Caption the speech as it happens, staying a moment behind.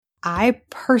I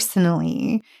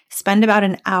personally spend about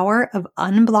an hour of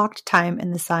unblocked time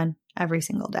in the sun every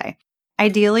single day.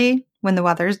 Ideally, when the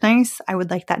weather's nice, I would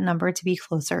like that number to be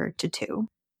closer to 2.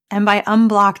 And by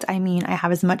unblocked, I mean I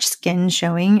have as much skin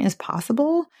showing as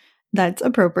possible that's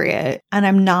appropriate, and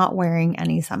I'm not wearing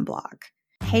any sunblock.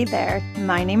 Hey there,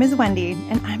 my name is Wendy,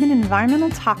 and I'm an environmental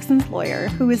toxins lawyer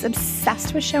who is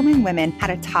obsessed with showing women how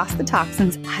to toss the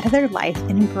toxins out of their life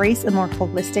and embrace a more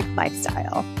holistic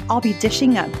lifestyle. I'll be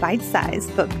dishing up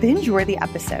bite-sized but binge-worthy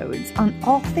episodes on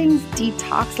all things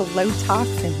detox, low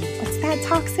toxin. What's that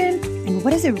toxin? And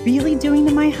what is it really doing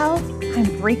to my health?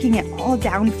 I'm breaking it all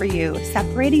down for you,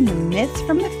 separating the myths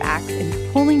from the facts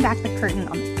and pulling back the curtain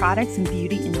on the products and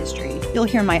beauty industry. You'll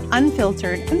hear my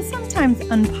unfiltered and sometimes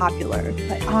unpopular,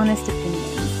 but honest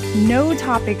opinions. No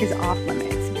topic is off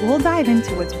limits. We'll dive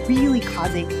into what's really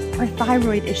causing our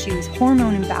thyroid issues,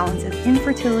 hormone imbalances,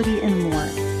 infertility, and more.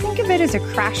 Think of it as a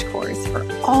crash course for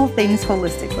all things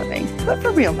holistic living, but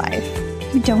for real life.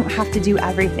 You don't have to do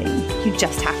everything. You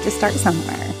just have to start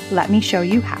somewhere. Let me show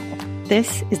you how.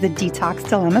 This is the Detox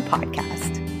Dilemma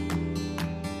podcast.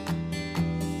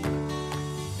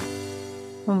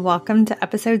 Welcome to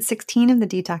episode 16 of the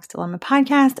Detox Dilemma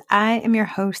podcast. I am your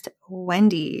host,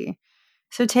 Wendy.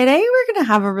 So today we're going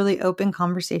to have a really open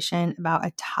conversation about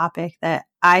a topic that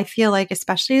I feel like,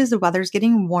 especially as the weather's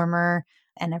getting warmer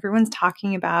and everyone's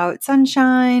talking about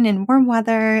sunshine and warm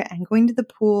weather and going to the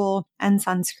pool and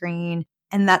sunscreen.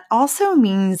 And that also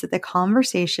means that the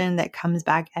conversation that comes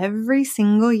back every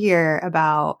single year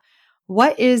about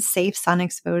what is safe sun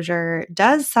exposure?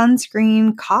 Does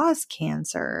sunscreen cause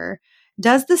cancer?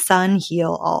 Does the sun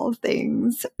heal all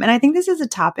things? And I think this is a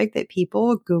topic that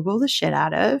people Google the shit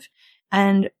out of,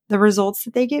 and the results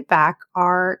that they get back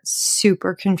are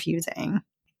super confusing.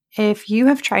 If you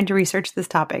have tried to research this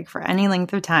topic for any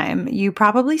length of time, you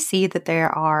probably see that there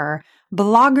are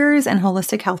bloggers and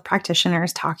holistic health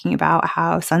practitioners talking about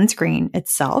how sunscreen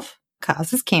itself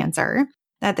causes cancer,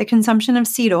 that the consumption of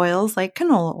seed oils like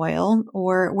canola oil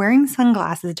or wearing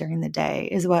sunglasses during the day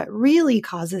is what really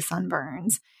causes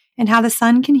sunburns, and how the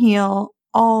sun can heal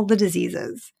all the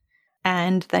diseases.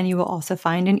 And then you will also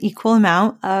find an equal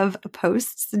amount of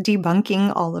posts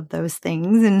debunking all of those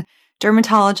things, and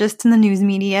dermatologists in the news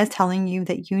media telling you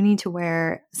that you need to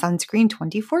wear sunscreen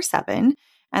 24/7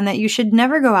 and that you should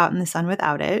never go out in the sun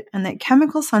without it, and that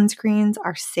chemical sunscreens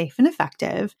are safe and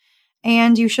effective,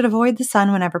 and you should avoid the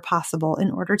sun whenever possible in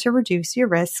order to reduce your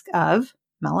risk of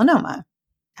melanoma.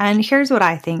 And here's what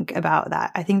I think about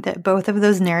that. I think that both of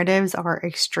those narratives are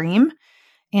extreme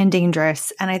and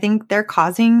dangerous, and I think they're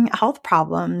causing health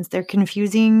problems. They're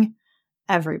confusing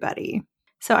everybody.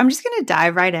 So I'm just going to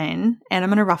dive right in, and I'm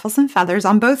going to ruffle some feathers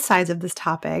on both sides of this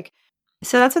topic.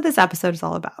 So that's what this episode is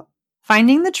all about.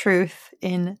 Finding the truth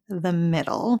in the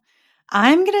middle.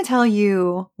 I'm going to tell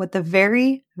you what the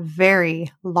very,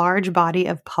 very large body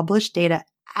of published data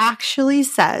actually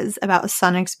says about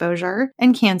sun exposure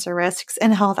and cancer risks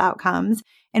and health outcomes,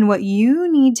 and what you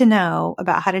need to know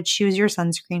about how to choose your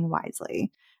sunscreen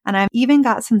wisely. And I've even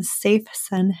got some safe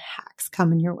sun hacks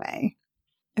coming your way.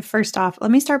 First off,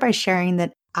 let me start by sharing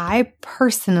that I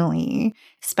personally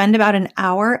spend about an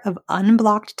hour of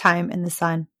unblocked time in the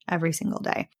sun every single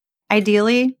day.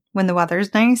 Ideally, when the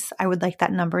weather's nice, I would like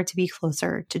that number to be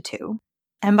closer to 2.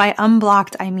 And by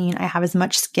unblocked, I mean I have as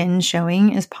much skin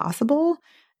showing as possible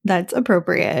that's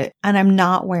appropriate, and I'm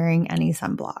not wearing any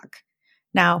sunblock.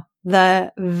 Now,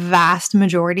 the vast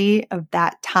majority of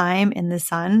that time in the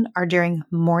sun are during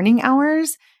morning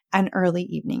hours and early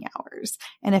evening hours.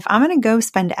 And if I'm going to go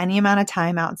spend any amount of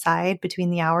time outside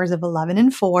between the hours of 11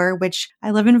 and 4, which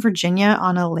I live in Virginia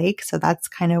on a lake, so that's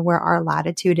kind of where our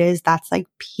latitude is, that's like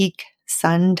peak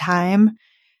sun time,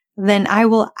 then I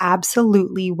will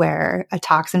absolutely wear a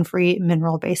toxin-free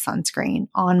mineral-based sunscreen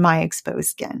on my exposed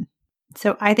skin.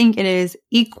 So I think it is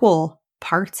equal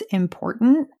parts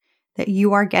important that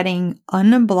you are getting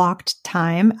unblocked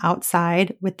time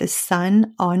outside with the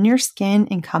sun on your skin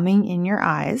and coming in your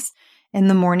eyes in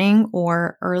the morning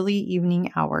or early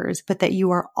evening hours, but that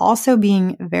you are also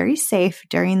being very safe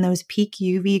during those peak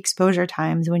UV exposure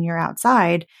times when you're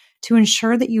outside to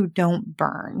ensure that you don't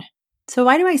burn. So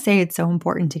why do I say it's so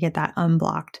important to get that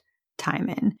unblocked time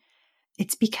in?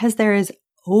 It's because there is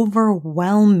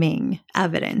overwhelming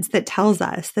evidence that tells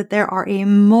us that there are a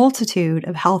multitude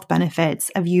of health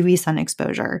benefits of UV sun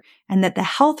exposure, and that the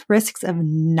health risks of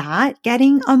not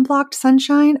getting unblocked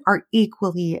sunshine are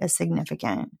equally as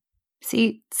significant.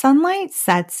 See, sunlight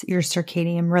sets your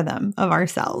circadian rhythm of our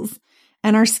cells,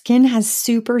 and our skin has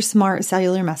super smart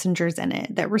cellular messengers in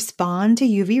it that respond to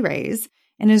UV rays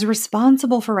and is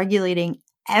responsible for regulating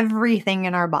everything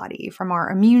in our body, from our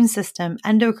immune system,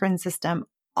 endocrine system,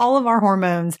 all of our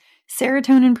hormones,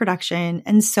 serotonin production,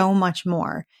 and so much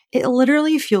more. It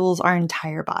literally fuels our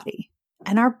entire body.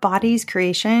 And our body's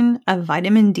creation of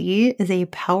vitamin D is a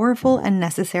powerful and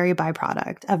necessary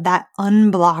byproduct of that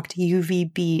unblocked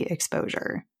UVB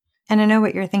exposure. And I know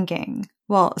what you're thinking.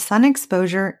 Well, sun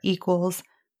exposure equals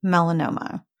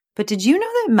melanoma. But did you know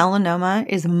that melanoma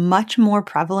is much more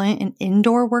prevalent in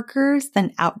indoor workers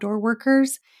than outdoor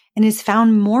workers and is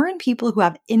found more in people who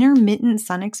have intermittent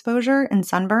sun exposure and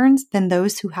sunburns than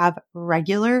those who have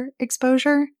regular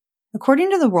exposure?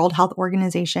 According to the World Health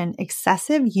Organization,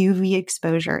 excessive UV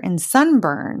exposure and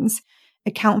sunburns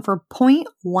account for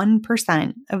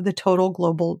 0.1% of the total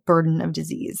global burden of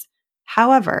disease.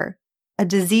 However, a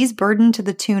disease burden to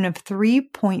the tune of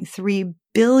 3.3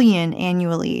 billion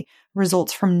annually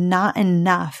results from not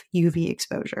enough UV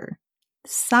exposure.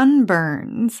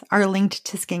 Sunburns are linked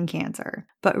to skin cancer,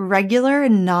 but regular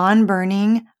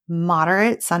non-burning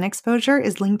moderate sun exposure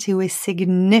is linked to a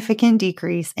significant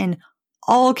decrease in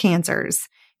all cancers,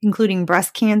 including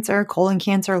breast cancer, colon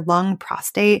cancer, lung,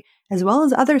 prostate, as well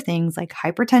as other things like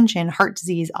hypertension, heart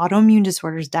disease, autoimmune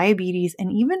disorders, diabetes,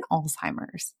 and even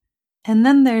Alzheimer's. And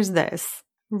then there's this: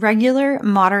 regular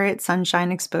moderate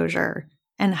sunshine exposure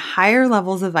and higher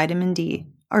levels of vitamin D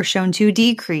are shown to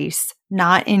decrease,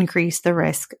 not increase, the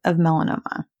risk of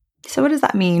melanoma. So what does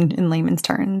that mean in layman's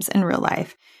terms in real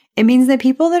life? It means that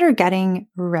people that are getting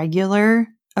regular,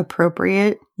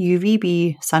 appropriate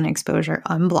UVB sun exposure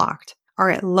unblocked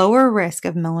are at lower risk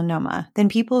of melanoma than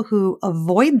people who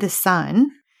avoid the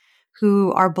sun,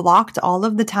 who are blocked all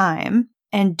of the time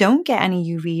and don't get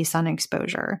any UV sun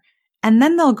exposure. And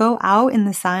then they'll go out in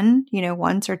the sun,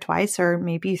 once or twice or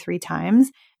maybe 3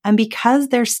 times. And because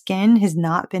their skin has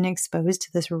not been exposed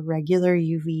to this regular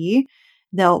UV,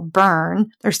 they'll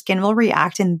burn, their skin will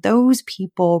react, and those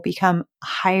people become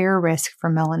higher risk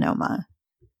for melanoma.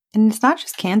 And it's not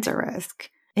just cancer risk.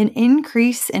 An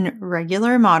increase in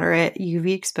regular moderate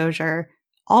UV exposure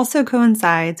also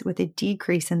coincides with a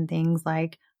decrease in things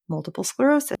like multiple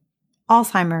sclerosis,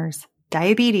 Alzheimer's,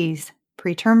 diabetes,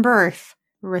 preterm birth,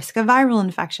 risk of viral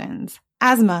infections,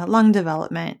 asthma, lung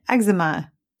development,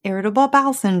 eczema, irritable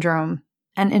bowel syndrome.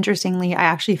 And interestingly, I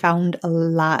actually found a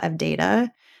lot of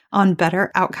data on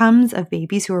better outcomes of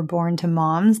babies who are born to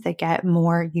moms that get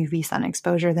more UV sun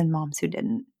exposure than moms who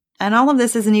didn't. And all of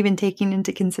this isn't even taking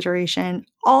into consideration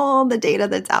all the data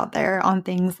that's out there on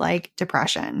things like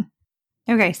depression.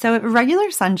 Okay, so if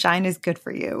regular sunshine is good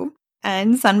for you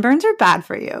and sunburns are bad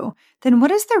for you, then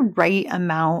what is the right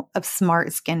amount of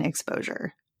smart skin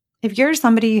exposure? If you're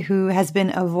somebody who has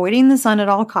been avoiding the sun at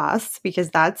all costs,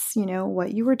 because that's,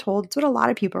 what you were told, it's what a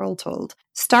lot of people are told,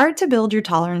 start to build your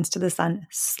tolerance to the sun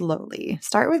slowly.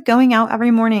 Start with going out every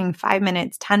morning, 5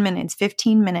 minutes, 10 minutes,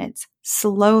 15 minutes,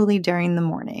 slowly during the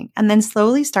morning, and then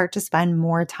slowly start to spend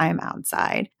more time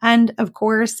outside. And of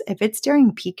course, if it's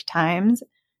during peak times,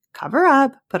 cover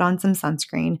up, put on some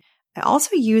sunscreen. I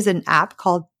also use an app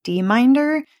called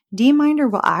D-Minder. D-Minder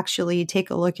will actually take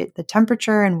a look at the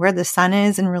temperature and where the sun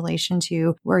is in relation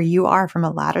to where you are from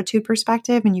a latitude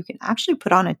perspective. And you can actually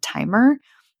put on a timer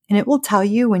and it will tell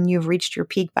you when you've reached your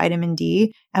peak vitamin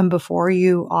D and before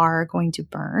you are going to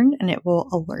burn, and it will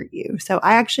alert you. So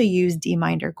I actually use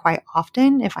D-Minder quite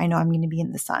often if I know I'm going to be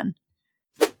in the sun.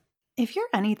 If you're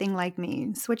anything like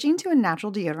me, switching to a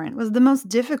natural deodorant was the most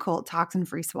difficult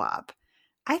toxin-free swap.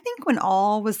 I think when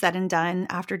all was said and done,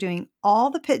 after doing all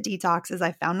the pit detoxes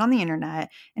I found on the internet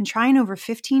and trying over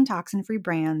 15 toxin-free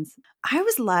brands, I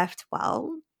was left,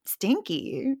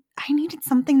 stinky. I needed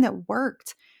something that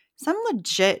worked. Some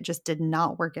legit just did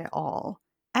not work at all.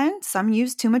 And some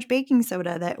used too much baking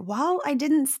soda that, while I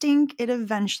didn't stink, it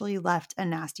eventually left a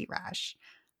nasty rash.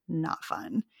 Not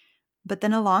fun. But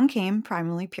then along came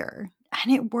Primally Pure,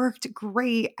 and it worked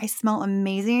great. I smell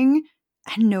amazing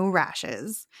and no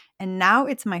rashes. And now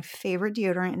it's my favorite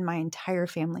deodorant and my entire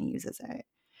family uses it.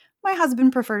 My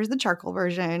husband prefers the charcoal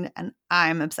version, and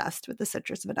I'm obsessed with the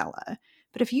citrus vanilla.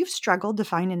 But if you've struggled to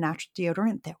find a natural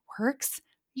deodorant that works,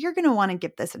 you're going to want to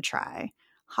give this a try.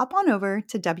 Hop on over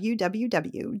to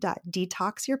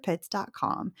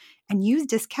www.detoxyourpits.com and use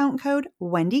discount code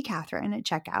WendyCatherine at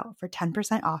checkout for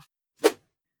 10% off.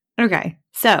 Okay,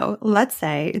 so let's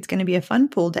say it's going to be a fun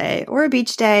pool day or a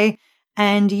beach day,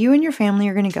 and you and your family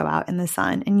are going to go out in the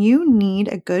sun, and you need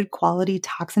a good quality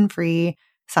toxin-free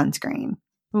sunscreen.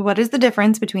 What is the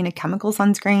difference between a chemical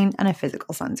sunscreen and a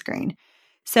physical sunscreen?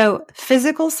 So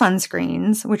physical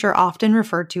sunscreens, which are often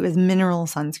referred to as mineral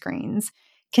sunscreens,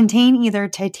 contain either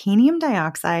titanium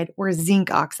dioxide or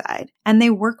zinc oxide, and they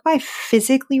work by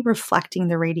physically reflecting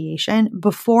the radiation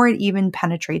before it even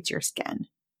penetrates your skin.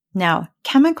 Now,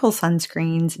 chemical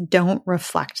sunscreens don't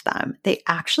reflect them. They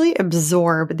actually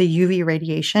absorb the UV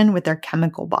radiation with their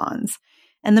chemical bonds.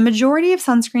 And the majority of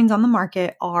sunscreens on the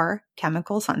market are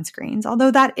chemical sunscreens,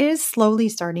 although that is slowly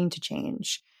starting to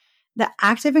change. The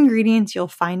active ingredients you'll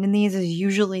find in these is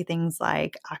usually things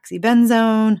like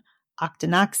oxybenzone,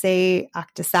 octinoxate,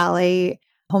 octisalate,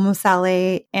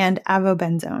 homosalate, and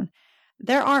avobenzone.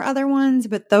 There are other ones,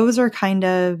 but those are kind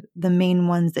of the main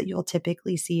ones that you'll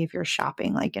typically see if you're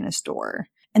shopping like in a store.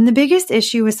 And the biggest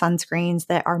issue with sunscreens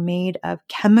that are made of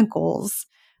chemicals,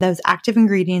 those active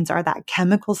ingredients are that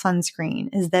chemical sunscreen,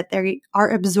 is that they are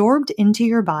absorbed into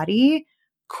your body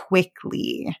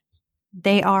quickly.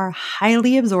 They are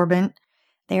highly absorbent.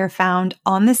 They are found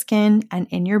on the skin and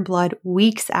in your blood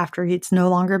weeks after it's no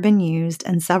longer been used.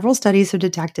 And several studies have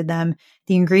detected them,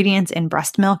 the ingredients in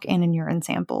breast milk and in urine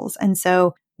samples. And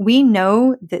so we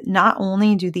know that not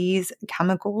only do these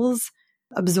chemicals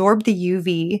absorb the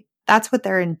UV, that's what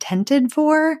they're intended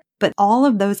for, but all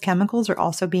of those chemicals are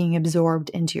also being absorbed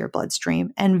into your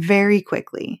bloodstream and very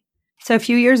quickly. So a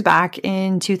few years back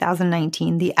in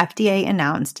 2019, the FDA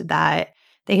announced that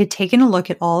they had taken a look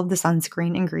at all of the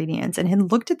sunscreen ingredients and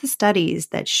had looked at the studies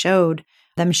that showed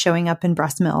them showing up in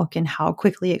breast milk and how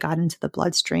quickly it got into the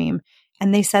bloodstream.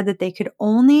 And they said that they could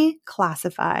only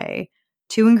classify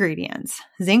two ingredients,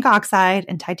 zinc oxide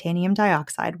and titanium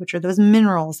dioxide, which are those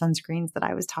mineral sunscreens that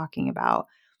I was talking about.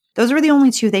 Those were the only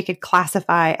two they could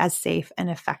classify as safe and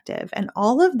effective. And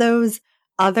all of those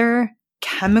other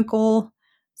chemical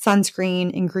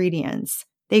sunscreen ingredients,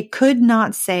 they could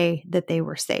not say that they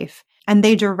were safe. And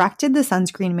they directed the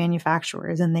sunscreen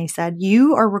manufacturers and they said,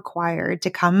 you are required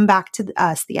to come back to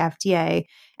us, the FDA,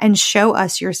 and show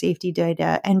us your safety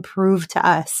data and prove to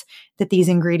us that these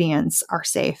ingredients are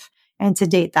safe. And to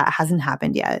date, that hasn't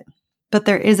happened yet. But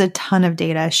there is a ton of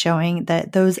data showing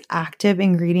that those active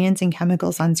ingredients in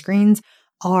chemical sunscreens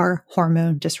are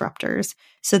hormone disruptors.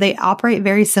 So they operate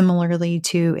very similarly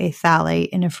to a phthalate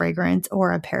in a fragrance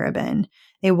or a paraben.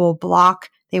 They will block,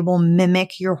 they will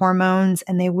mimic your hormones,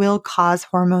 and they will cause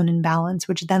hormone imbalance,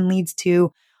 which then leads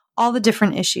to all the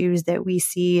different issues that we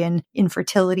see in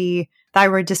infertility,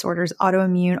 thyroid disorders,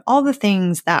 autoimmune, all the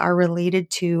things that are related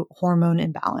to hormone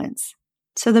imbalance.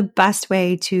 So the best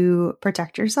way to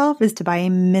protect yourself is to buy a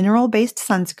mineral-based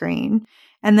sunscreen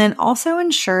and then also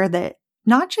ensure that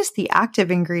not just the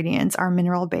active ingredients are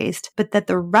mineral-based, but that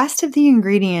the rest of the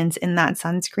ingredients in that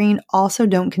sunscreen also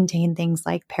don't contain things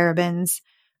like parabens,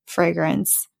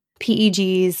 fragrance,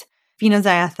 PEGs,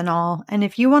 phenoldiethanol. And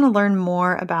if you want to learn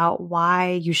more about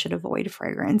why you should avoid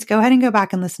fragrance, go ahead and go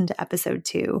back and listen to episode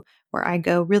 2, where I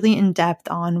go really in depth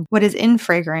on what is in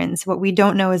fragrance, what we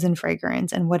don't know is in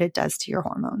fragrance, and what it does to your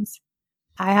hormones.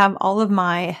 I have all of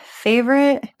my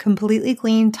favorite, completely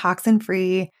clean,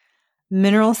 toxin-free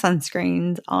mineral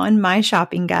sunscreens on my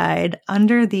shopping guide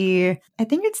under I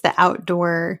think it's the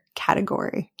outdoor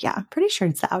category. Yeah, pretty sure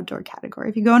it's the outdoor category.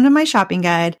 If you go into my shopping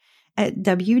guide at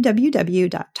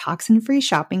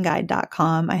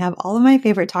www.toxinfreeshoppingguide.com, I have all of my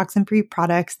favorite toxin-free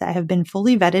products that have been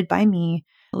fully vetted by me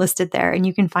listed there, and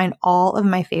you can find all of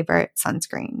my favorite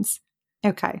sunscreens.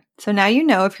 Okay, so now you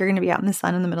know if you're going to be out in the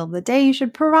sun in the middle of the day, you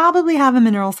should probably have a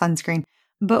mineral sunscreen.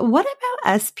 But what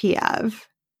about SPF?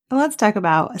 Let's talk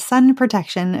about sun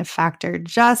protection factor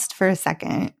just for a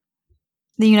second.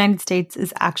 The United States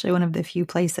is actually one of the few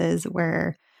places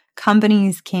where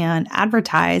companies can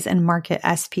advertise and market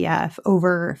SPF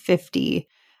over 50.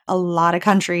 A lot of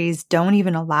countries don't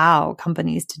even allow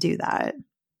companies to do that.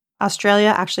 Australia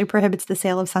actually prohibits the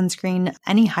sale of sunscreen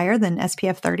any higher than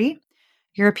SPF 30.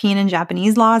 European and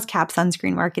Japanese laws cap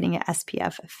sunscreen marketing at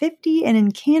SPF 50, and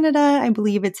in Canada, I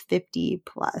believe it's 50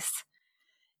 plus.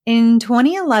 In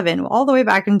 2011, all the way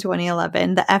back in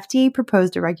 2011, the FDA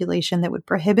proposed a regulation that would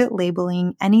prohibit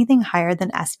labeling anything higher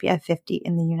than SPF 50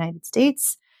 in the United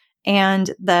States. And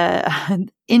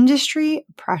the industry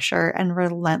pressure and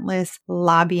relentless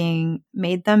lobbying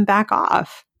made them back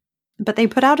off. But they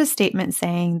put out a statement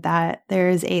saying that there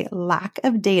is a lack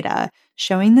of data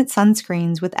showing that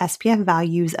sunscreens with SPF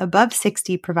values above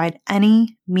 60 provide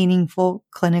any meaningful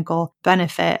clinical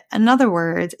benefit. In other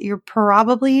words, you're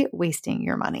probably wasting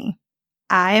your money.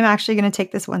 I am actually going to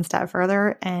take this one step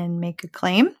further and make a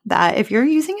claim that if you're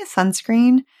using a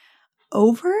sunscreen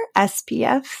over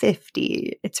SPF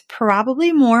 50, it's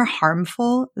probably more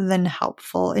harmful than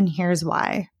helpful, and here's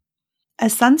why. A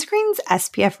sunscreen's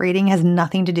SPF rating has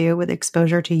nothing to do with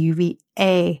exposure to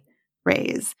UVA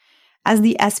rays. As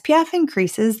the SPF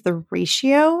increases, the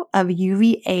ratio of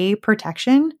UVA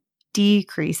protection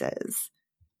decreases.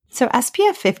 So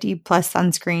SPF 50 plus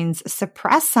sunscreens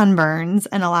suppress sunburns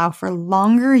and allow for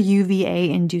longer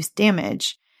UVA-induced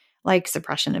damage. like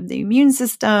suppression of the immune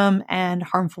system and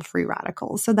harmful free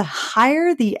radicals. So the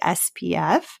higher the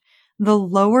SPF, the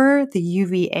lower the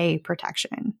UVA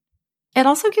protection. It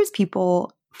also gives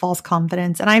people false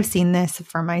confidence, and I've seen this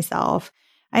for myself.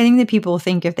 I think that people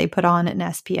think if they put on an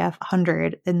SPF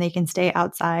 100, then they can stay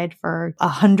outside for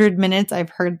 100 minutes. I've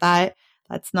heard that.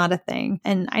 That's not a thing.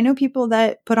 And I know people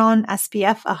that put on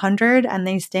SPF 100 and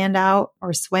they stand out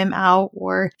or swim out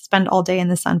or spend all day in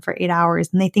the sun for 8 hours,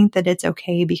 and they think that it's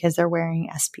okay because they're wearing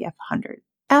SPF 100.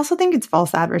 I also think it's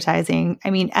false advertising. I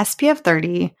mean, SPF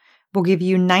 30 will give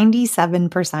you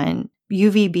 97%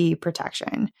 UVB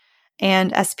protection.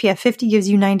 And SPF 50 gives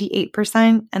you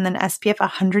 98%, and then SPF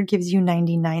 100 gives you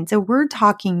 99%. So we're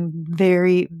talking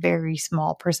very, very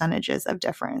small percentages of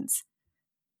difference.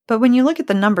 But when you look at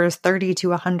the numbers 30 to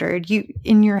 100,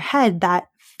 in your head, that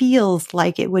feels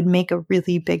like it would make a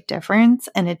really big difference,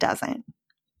 and it doesn't.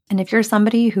 And if you're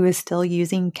somebody who is still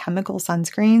using chemical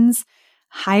sunscreens,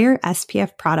 higher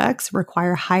SPF products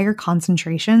require higher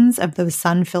concentrations of those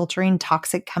sun-filtering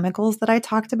toxic chemicals that I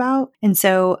talked about. And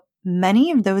so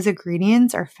many of those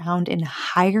ingredients are found in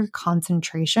higher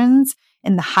concentrations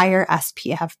in the higher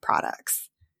SPF products.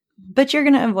 But you're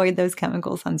going to avoid those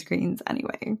chemical sunscreens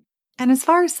anyway. And as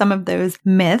far as some of those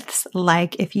myths,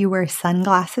 like if you wear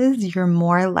sunglasses, you're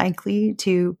more likely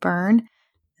to burn,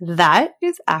 that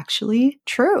is actually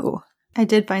true. I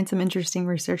did find some interesting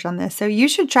research on this. So you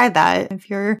should try that. If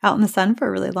you're out in the sun for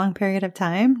a really long period of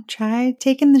time, try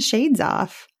taking the shades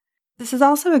off. This is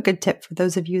also a good tip for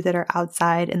those of you that are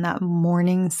outside in that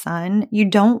morning sun. You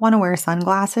don't want to wear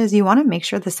sunglasses. You want to make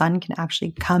sure the sun can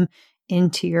actually come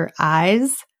into your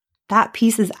eyes. That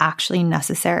piece is actually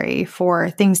necessary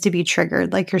for things to be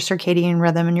triggered, like your circadian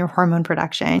rhythm and your hormone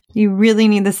production. You really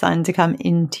need the sun to come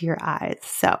into your eyes.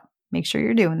 So make sure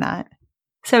you're doing that.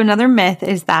 So another myth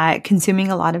is that consuming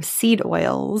a lot of seed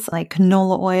oils like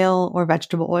canola oil or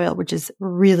vegetable oil, which is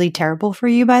really terrible for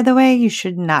you, by the way. You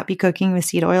should not be cooking with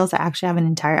seed oils. I actually have an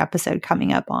entire episode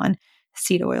coming up on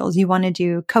seed oils. You want to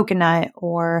do coconut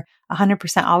or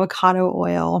 100% avocado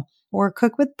oil or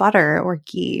cook with butter or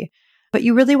ghee. But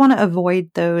you really want to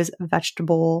avoid those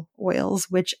vegetable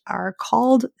oils, which are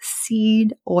called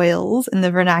seed oils in the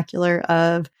vernacular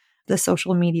of the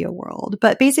social media world.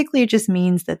 But basically, it just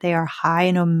means that they are high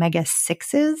in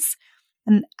omega-6s.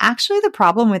 And actually, the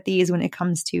problem with these when it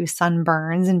comes to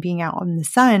sunburns and being out in the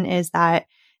sun is that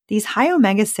these high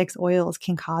omega-6 oils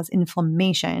can cause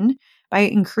inflammation by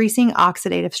increasing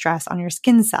oxidative stress on your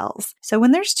skin cells. So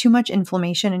when there's too much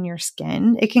inflammation in your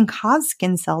skin, it can cause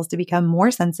skin cells to become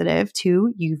more sensitive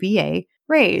to UVA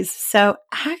rays. So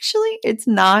actually, it's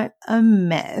not a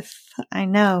myth. I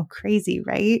know, crazy,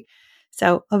 right?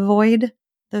 So avoid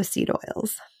those seed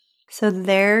oils. So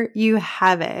there you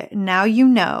have it. Now you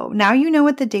know. Now you know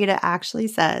what the data actually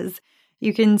says.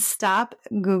 You can stop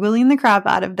Googling the crap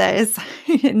out of this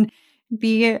and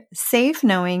be safe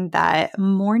knowing that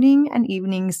morning and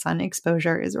evening sun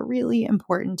exposure is really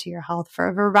important to your health for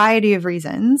a variety of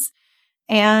reasons.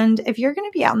 And if you're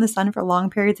going to be out in the sun for long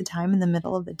periods of time in the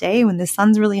middle of the day when the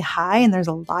sun's really high and there's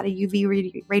a lot of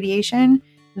UV radiation,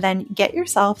 then get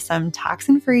yourself some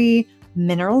toxin-free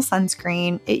mineral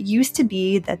sunscreen. It used to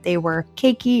be that they were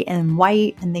cakey and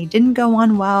white and they didn't go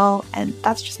on well, and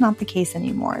that's just not the case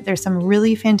anymore. There's some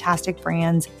really fantastic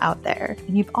brands out there.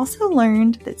 And you've also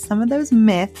learned that some of those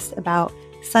myths about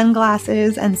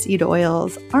sunglasses and seed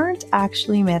oils aren't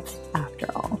actually myths after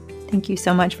all. Thank you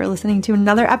so much for listening to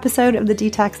another episode of the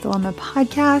Detox Dilemma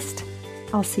podcast.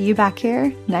 I'll see you back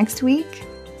here next week.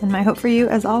 And my hope for you,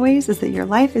 as always, is that your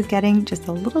life is getting just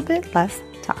a little bit less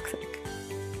toxic.